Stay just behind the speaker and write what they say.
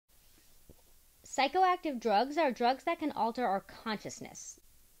Psychoactive drugs are drugs that can alter our consciousness.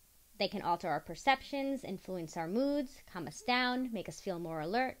 They can alter our perceptions, influence our moods, calm us down, make us feel more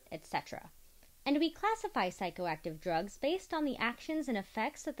alert, etc. And we classify psychoactive drugs based on the actions and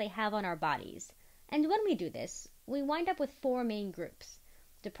effects that they have on our bodies. And when we do this, we wind up with 4 main groups: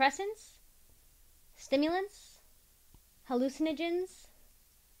 depressants, stimulants, hallucinogens,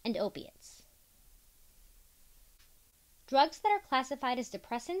 and opiates. Drugs that are classified as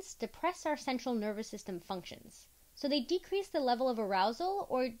depressants depress our central nervous system functions. So they decrease the level of arousal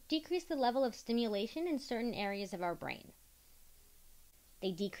or decrease the level of stimulation in certain areas of our brain.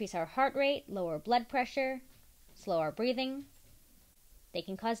 They decrease our heart rate, lower blood pressure, slow our breathing. They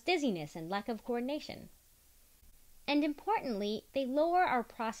can cause dizziness and lack of coordination. And importantly, they lower our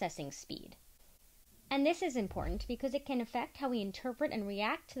processing speed. And this is important because it can affect how we interpret and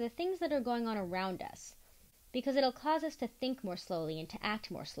react to the things that are going on around us, because it'll cause us to think more slowly and to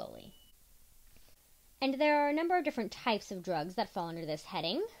act more slowly. And there are a number of different types of drugs that fall under this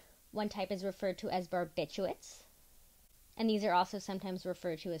heading. One type is referred to as barbiturates, and these are also sometimes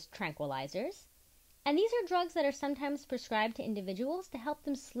referred to as tranquilizers. And these are drugs that are sometimes prescribed to individuals to help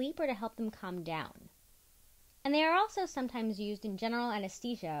them sleep or to help them calm down. And they are also sometimes used in general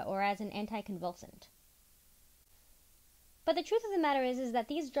anesthesia or as an anticonvulsant. But the truth of the matter is that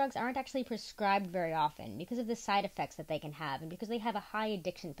these drugs aren't actually prescribed very often because of the side effects that they can have and because they have a high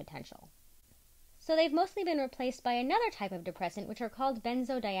addiction potential. So they've mostly been replaced by another type of depressant, which are called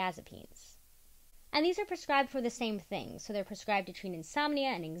benzodiazepines. And these are prescribed for the same thing. So they're prescribed to treat insomnia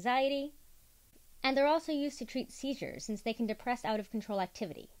and anxiety. And they're also used to treat seizures, since they can depress out-of-control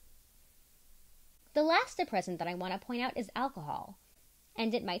activity. The last depressant that I want to point out is alcohol.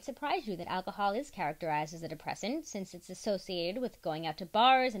 And it might surprise you that alcohol is characterized as a depressant, since it's associated with going out to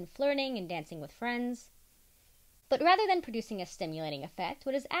bars and flirting and dancing with friends. But rather than producing a stimulating effect,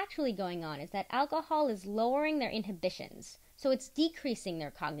 what is actually going on is that alcohol is lowering their inhibitions, so it's decreasing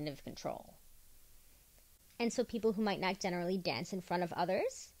their cognitive control. And so people who might not generally dance in front of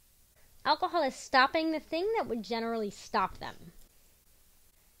others, alcohol is stopping the thing that would generally stop them.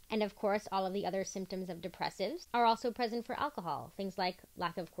 And of course, all of the other symptoms of depressives are also present for alcohol, things like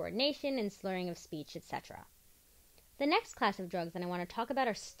lack of coordination and slurring of speech, etc. The next class of drugs that I want to talk about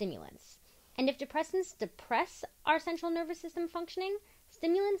are stimulants. And if depressants depress our central nervous system functioning,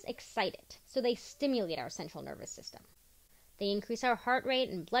 stimulants excite it, so they stimulate our central nervous system. They increase our heart rate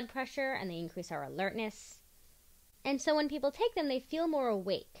and blood pressure, and they increase our alertness. And so when people take them, they feel more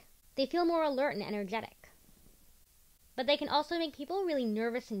awake. They feel more alert and energetic. But they can also make people really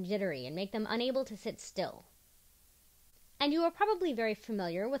nervous and jittery and make them unable to sit still. And you are probably very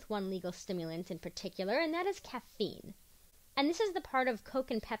familiar with one legal stimulant in particular, and that is caffeine. And this is the part of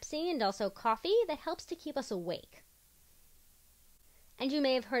Coke and Pepsi and also coffee that helps to keep us awake. And you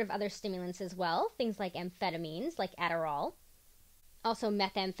may have heard of other stimulants as well, things like amphetamines, like Adderall, also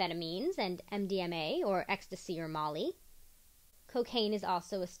methamphetamines and MDMA, or ecstasy or Molly. Cocaine is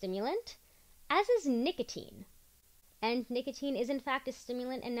also a stimulant, as is nicotine. And nicotine is in fact a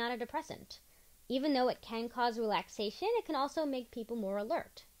stimulant and not a depressant. Even though it can cause relaxation, it can also make people more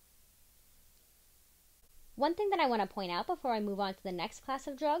alert. One thing that I want to point out before I move on to the next class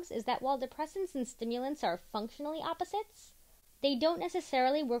of drugs is that while depressants and stimulants are functionally opposites, they don't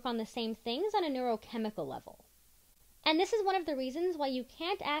necessarily work on the same things on a neurochemical level. And this is one of the reasons why you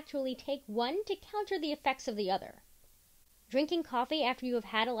can't actually take one to counter the effects of the other. Drinking coffee after you have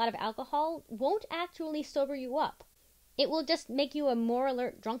had a lot of alcohol won't actually sober you up. It will just make you a more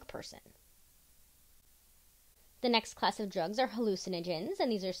alert drunk person. The next class of drugs are hallucinogens,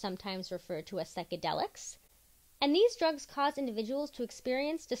 and these are sometimes referred to as psychedelics. And these drugs cause individuals to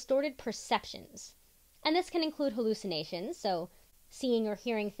experience distorted perceptions. And this can include hallucinations, so seeing or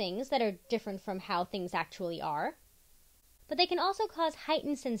hearing things that are different from how things actually are. But they can also cause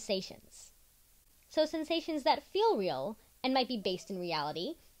heightened sensations. So sensations that feel real and might be based in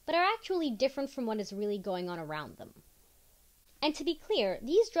reality, but are actually different from what is really going on around them. And to be clear,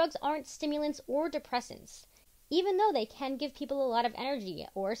 these drugs aren't stimulants or depressants, even though they can give people a lot of energy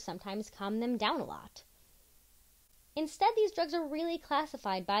or sometimes calm them down a lot. Instead, these drugs are really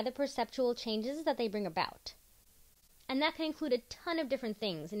classified by the perceptual changes that they bring about. And that can include a ton of different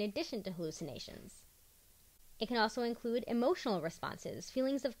things in addition to hallucinations. It can also include emotional responses,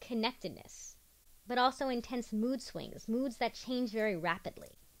 feelings of connectedness, but also intense mood swings, moods that change very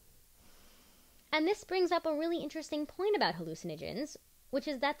rapidly. And this brings up a really interesting point about hallucinogens, which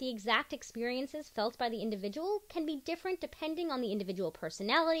is that the exact experiences felt by the individual can be different depending on the individual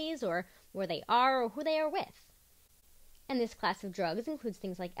personalities or where they are or who they are with. And this class of drugs includes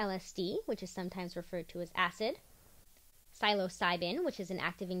things like LSD, which is sometimes referred to as acid, psilocybin, which is an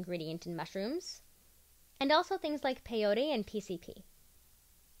active ingredient in mushrooms, and also things like peyote and PCP.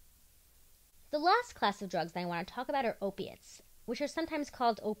 The last class of drugs that I want to talk about are opiates, which are sometimes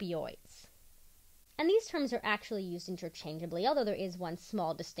called opioids. And these terms are actually used interchangeably, although there is one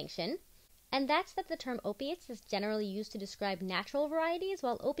small distinction, and that's that the term opiates is generally used to describe natural varieties,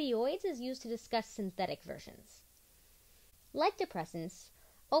 while opioids is used to discuss synthetic versions. Like depressants,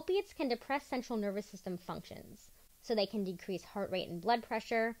 opiates can depress central nervous system functions, so they can decrease heart rate and blood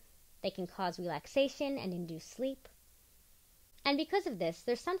pressure, they can cause relaxation and induce sleep, and because of this,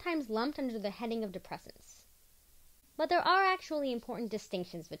 they're sometimes lumped under the heading of depressants. But there are actually important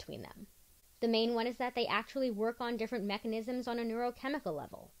distinctions between them. The main one is that they actually work on different mechanisms on a neurochemical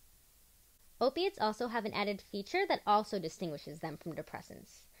level. Opiates also have an added feature that also distinguishes them from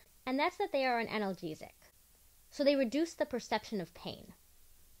depressants, and that's that they are an analgesic. So they reduce the perception of pain.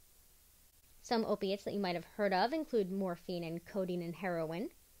 Some opiates that you might have heard of include morphine and codeine and heroin,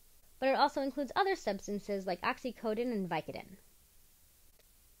 but it also includes other substances like oxycodone and Vicodin.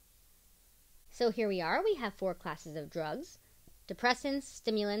 So here we are, we have 4 classes of drugs: depressants,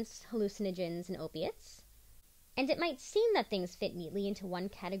 stimulants, hallucinogens, and opiates. And it might seem that things fit neatly into one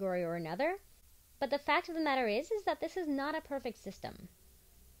category or another, but the fact of the matter is that this is not a perfect system.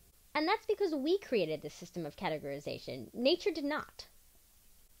 And that's because we created this system of categorization. Nature did not.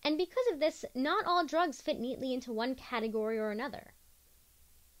 And because of this, not all drugs fit neatly into one category or another.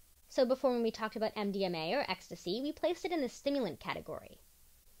 So before, when we talked about MDMA or ecstasy, we placed it in the stimulant category.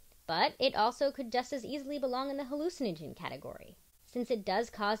 But it also could just as easily belong in the hallucinogen category, since it does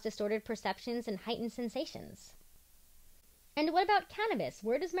cause distorted perceptions and heightened sensations. And what about cannabis?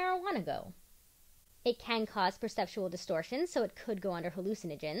 Where does marijuana go? It can cause perceptual distortions, so it could go under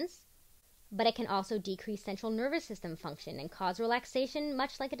hallucinogens, but it can also decrease central nervous system function and cause relaxation,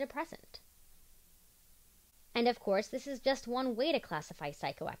 much like a depressant. And of course, this is just one way to classify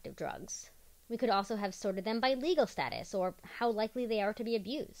psychoactive drugs. We could also have sorted them by legal status or how likely they are to be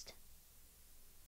abused.